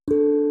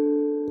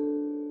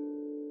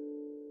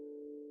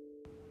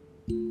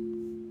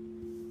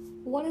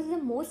What is the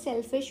most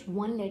selfish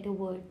one letter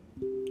word?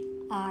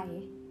 I.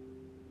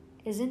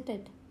 Isn't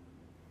it?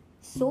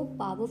 So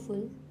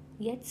powerful,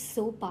 yet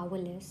so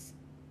powerless.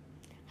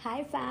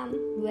 Hi fam,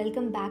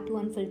 welcome back to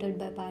Unfiltered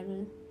by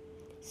Parul.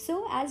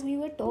 So, as we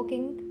were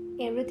talking,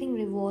 everything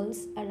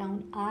revolves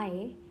around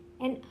I,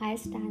 and I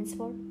stands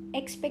for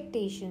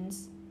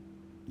expectations.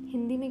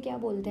 Hindi में क्या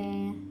बोलते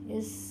हैं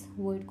इस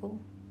word को?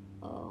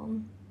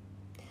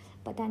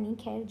 पता नहीं,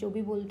 खैर जो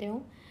भी बोलते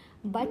हो.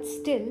 But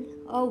still,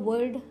 a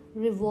word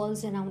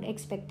revolves around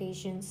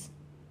expectations,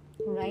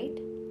 right?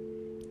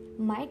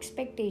 My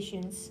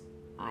expectations.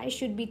 I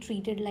should be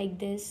treated like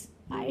this.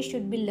 I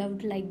should be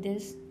loved like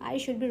this. I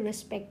should be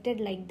respected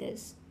like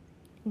this.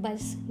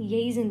 बस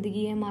यही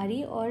ज़िंदगी है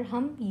हमारी और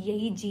हम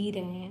यही जी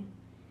रहे हैं.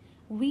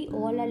 We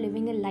all are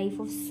living a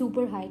life of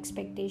super high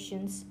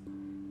expectations.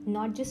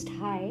 Not just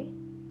high,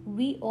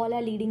 we all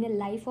are leading a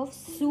life of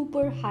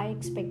super high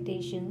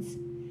expectations.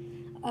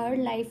 Our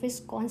life is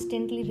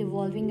constantly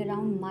revolving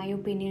around my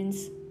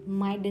opinions,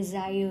 my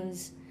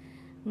desires,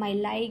 my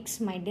likes,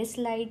 my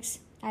dislikes.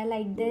 I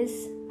like this,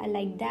 I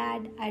like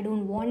that, I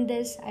don't want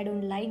this, I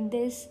don't like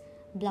this,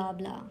 blah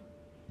blah.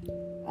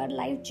 Our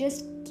life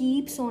just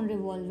keeps on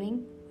revolving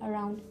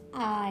around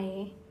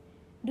I.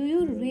 Do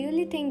you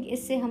really think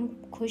इससे हम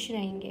खुश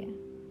रहेंगे?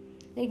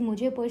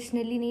 मुझे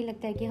personally नहीं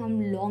लगता है कि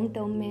हम लॉन्ग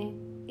टर्म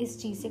में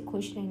इस चीज़ से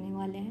खुश रहने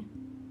वाले हैं.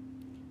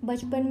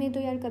 बचपन में तो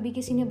यार कभी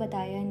किसी ने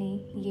बताया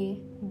नहीं ये,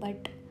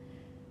 but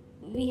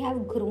we have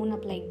grown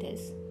up like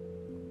this.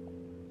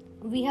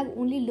 We have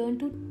only learn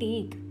to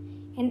take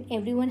and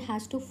everyone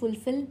has to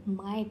fulfill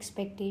my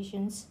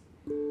expectations.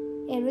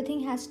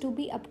 Everything has to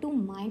be up to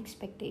my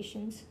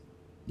expectations.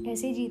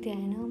 ऐसे जीते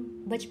हैं ना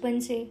हम बचपन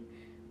से.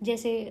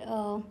 जैसे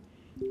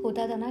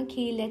होता था ना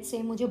कि लेट्स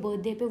से मुझे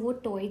बर्थडे पे वो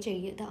टॉय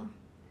चाहिए था,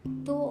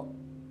 तो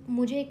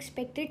मुझे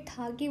एक्सपेक्टेड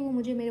था कि वो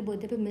मुझे मेरे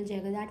बर्थडे पे मिल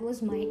जाएगा. That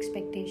was my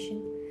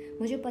expectation.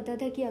 मुझे पता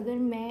था कि अगर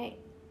मैं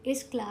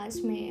इस क्लास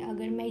में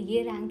अगर मैं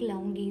ये रैंक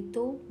लाऊंगी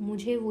तो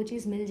मुझे वो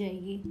चीज़ मिल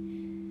जाएगी.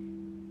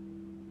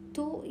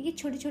 तो ये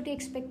छोटे छोटे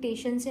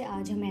एक्सपेक्टेशन से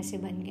आज हम ऐसे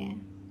बन गए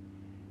हैं,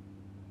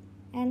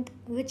 and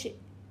which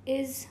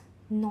is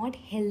not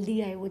healthy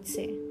I would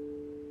say.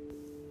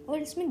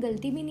 और इसमें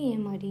गलती भी नहीं है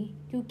हमारी,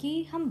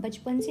 क्योंकि हम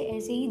बचपन से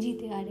ऐसे ही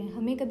जीते आ रहे हैं.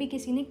 हमें कभी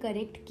किसी ने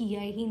करेक्ट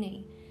किया ही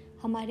नहीं.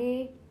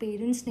 हमारे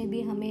पेरेंट्स ने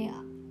भी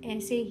हमें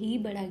ऐसे ही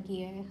बड़ा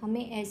किया है,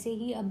 हमें ऐसे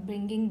ही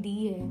अपब्रिंगिंग दी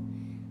है,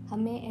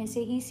 हमें ऐसे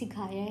ही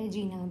सिखाया है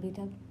जीना. अभी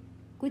तक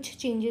कुछ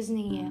चेंजेस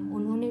नहीं है.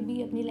 उन्होंने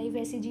भी अपनी लाइफ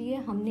ऐसे जी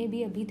है, हमने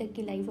भी अभी तक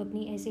की लाइफ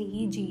अपनी ऐसे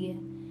ही जी है.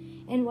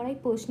 And what I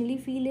personally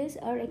feel is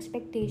our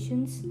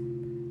expectations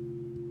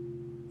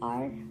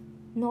are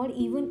not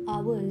even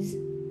ours.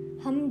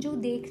 हम जो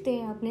देखते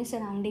हैं अपने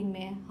सराउंडिंग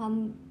में,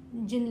 हम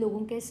जिन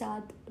लोगों के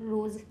साथ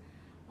रोज़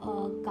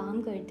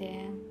काम करते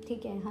हैं,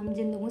 ठीक है, हम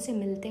जिन लोगों से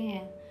मिलते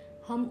हैं,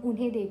 हम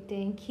उन्हें देखते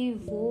हैं कि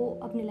वो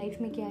अपनी लाइफ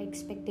में क्या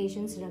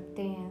एक्सपेक्टेशंस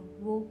रखते हैं,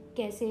 वो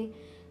कैसे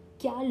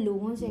क्या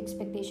लोगों से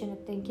एक्सपेक्टेशन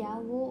रखते हैं, क्या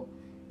वो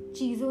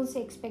चीज़ों से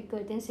एक्सपेक्ट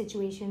करते हैं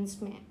सिचुएशंस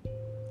में.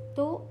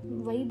 तो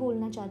वही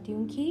बोलना चाहती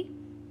हूँ कि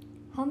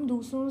हम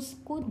दूसरों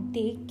को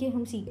देख के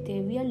हम सीखते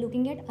हैं. We are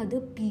looking at other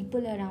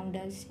people around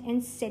us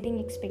and setting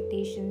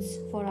expectations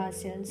for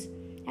ourselves,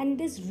 and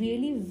it is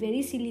really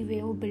very silly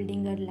way of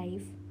building our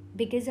life,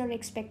 because our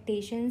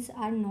expectations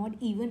are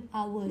not even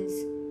ours,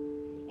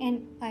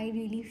 and I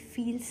really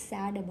feel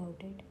sad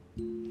about it.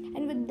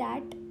 And with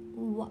that,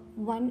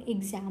 one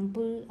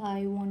example I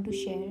want to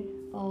share,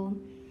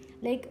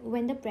 like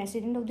when the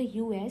president of the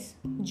US,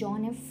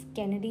 John F.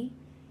 Kennedy,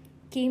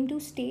 came to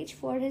stage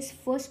for his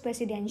first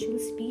presidential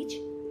speech,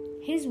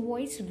 his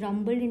voice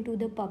rumbled into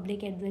the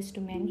public address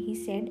to men. He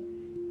said,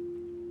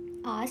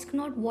 "Ask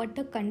not what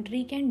the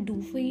country can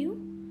do for you,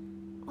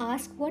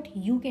 ask what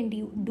you can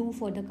do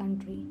for the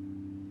country."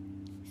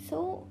 So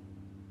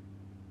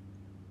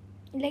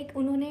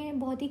उन्होंने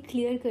बहुत ही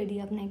clear कर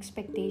दिया अपना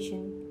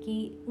expectation कि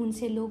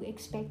उनसे लोग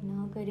expect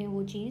ना करें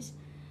वो चीज़.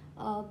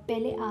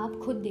 पहले आप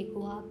खुद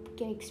देखो, आप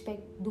क्या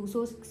एक्सपेक्ट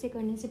दूसरों से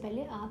करने से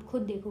पहले आप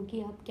खुद देखो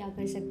कि आप क्या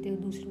कर सकते हो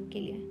दूसरों के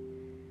लिए,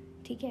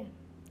 ठीक है.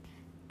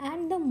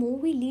 And the more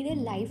we lead a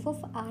life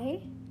of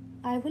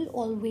I will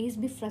always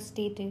be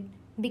frustrated,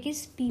 because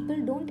people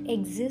don't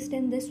exist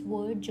in this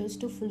world just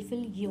to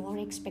fulfill your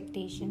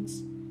expectations.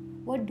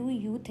 What do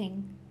you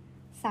think?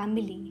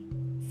 Family,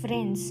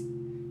 friends,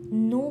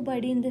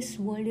 nobody in this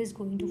world is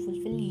going to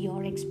fulfill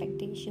your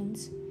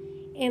expectations.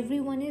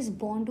 Everyone is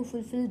born to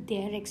fulfill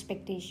their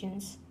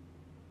expectations.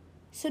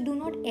 So do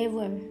not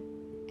ever,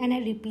 and I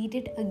repeat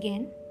it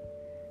again,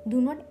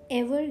 do not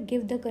ever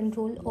give the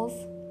control of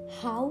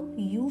how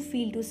you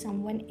feel to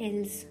someone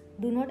else.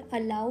 Do not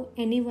allow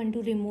anyone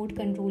to remote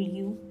control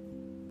you.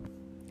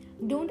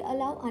 Don't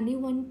allow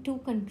anyone to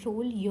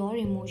control your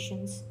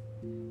emotions.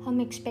 हम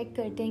expect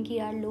करते हैं कि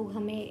यार लोग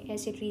हमें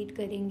ऐसे treat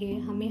करेंगे,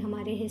 हमें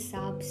हमारे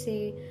हिसाब से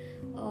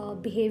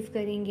बिहेव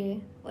करेंगे,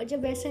 और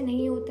जब वैसा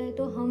नहीं होता है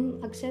तो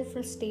हम अक्सर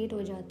फ्रस्ट्रेट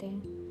हो जाते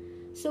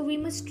हैं. So we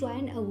must try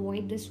and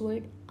avoid this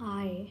word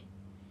I.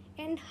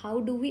 And how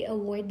do we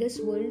avoid this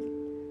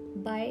word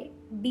by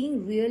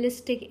being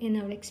realistic in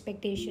our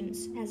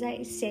expectations. As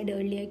I said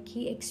earlier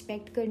कि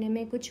expect करने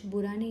में कुछ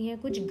बुरा नहीं है,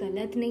 कुछ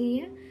गलत नहीं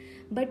है,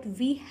 but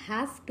we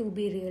have to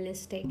be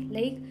realistic.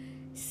 Like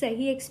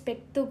सही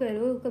expect तो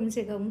करो कम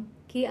से कम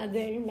कि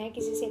अगर मैं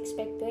किसी से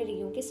expect कर रही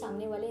हूँ कि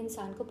सामने वाले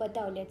इंसान को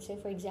पता हो, let's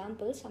say for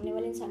example सामने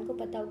वाले इंसान को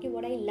पता हो कि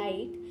what I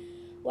like,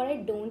 what I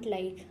don't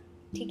like,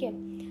 ठीक है,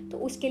 तो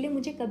उसके लिए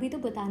मुझे कभी तो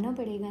बताना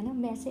पड़ेगा ना.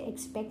 मैं ऐसे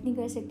एक्सपेक्ट नहीं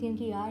कर सकती हूँ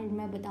कि यार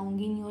मैं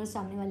बताऊँगी नहीं और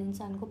सामने वाले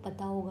इंसान को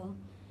पता होगा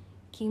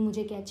कि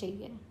मुझे क्या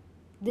चाहिए.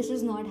 दिस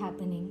इज़ नॉट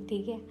हैपनिंग,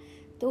 ठीक है.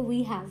 तो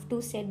we have to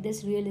set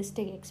this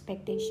realistic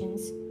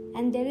expectations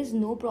and there is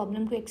no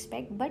problem to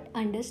expect, but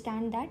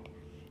understand that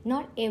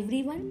not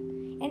every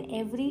one and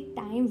every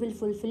time will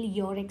fulfil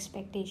your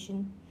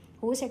expectation.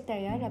 हो सकता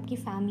है यार आपकी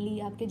family,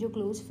 आपके जो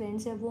क्लोज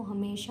फ्रेंड्स हैं वो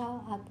हमेशा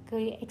आपके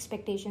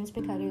एक्सपेक्टेशंस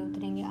पे खरे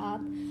उतरेंगे.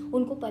 आप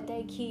उनको पता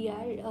है कि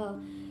यार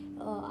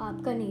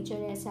आपका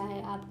नेचर ऐसा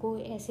है, आपको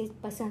ऐसे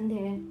पसंद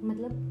है,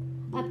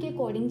 मतलब आपके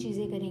अकॉर्डिंग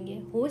चीज़ें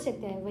करेंगे. हो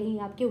सकता है वहीं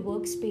आपके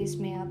वर्क स्पेस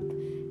में आप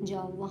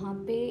जाओ, वहाँ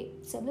पे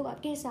सब लोग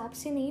आपके हिसाब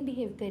से नहीं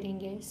बिहेव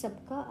करेंगे.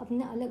 सबका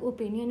अपना अलग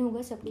ओपिनियन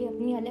होगा, सबकी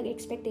अपनी अलग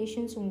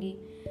एक्सपेक्टेशंस होंगी.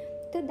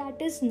 तो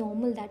that is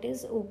normal, that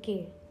is okay.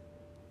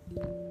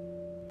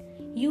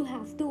 You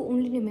have to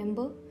only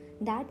remember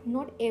that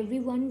not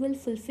everyone will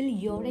fulfill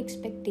your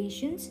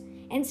expectations,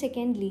 and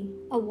secondly,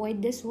 avoid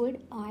this word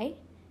I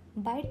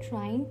by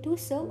trying to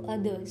serve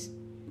others.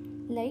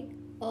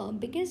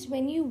 Because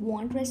when you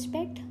want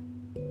respect,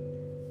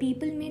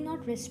 people may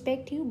not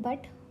respect you,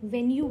 but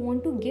when you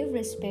want to give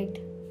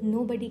respect,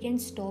 nobody can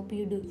stop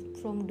you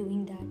from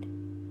doing that,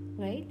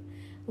 right?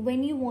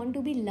 When you want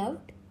to be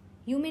loved,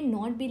 you may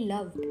not be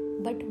loved,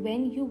 but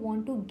when you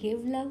want to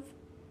give love,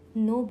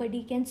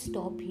 nobody can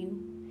stop you.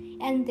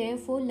 And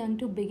therefore learn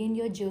to begin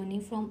your journey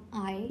from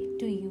I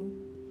to you.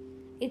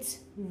 It's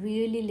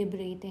really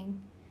liberating.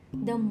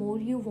 The more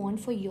you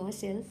want for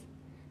yourself,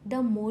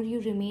 the more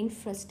you remain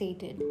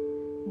frustrated.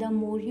 The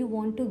more you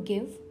want to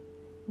give,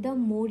 the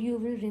more you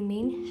will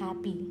remain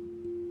happy.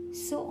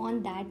 So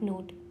on that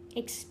note,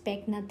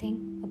 expect nothing,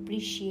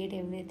 appreciate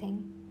everything.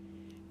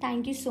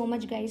 Thank you so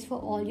much guys for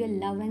all your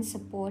love and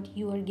support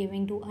you are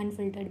giving to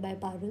Unfiltered by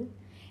Parul.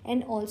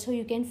 And also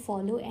you can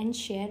follow and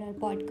share our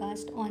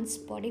podcast on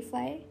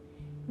Spotify,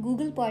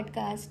 Google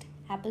Podcast,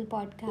 Apple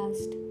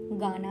Podcast,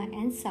 Ghana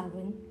and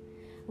Savan.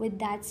 With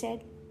that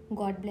said,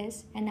 God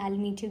bless, and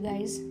I'll meet you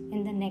guys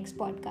in the next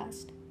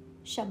podcast.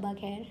 Shabba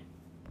khair.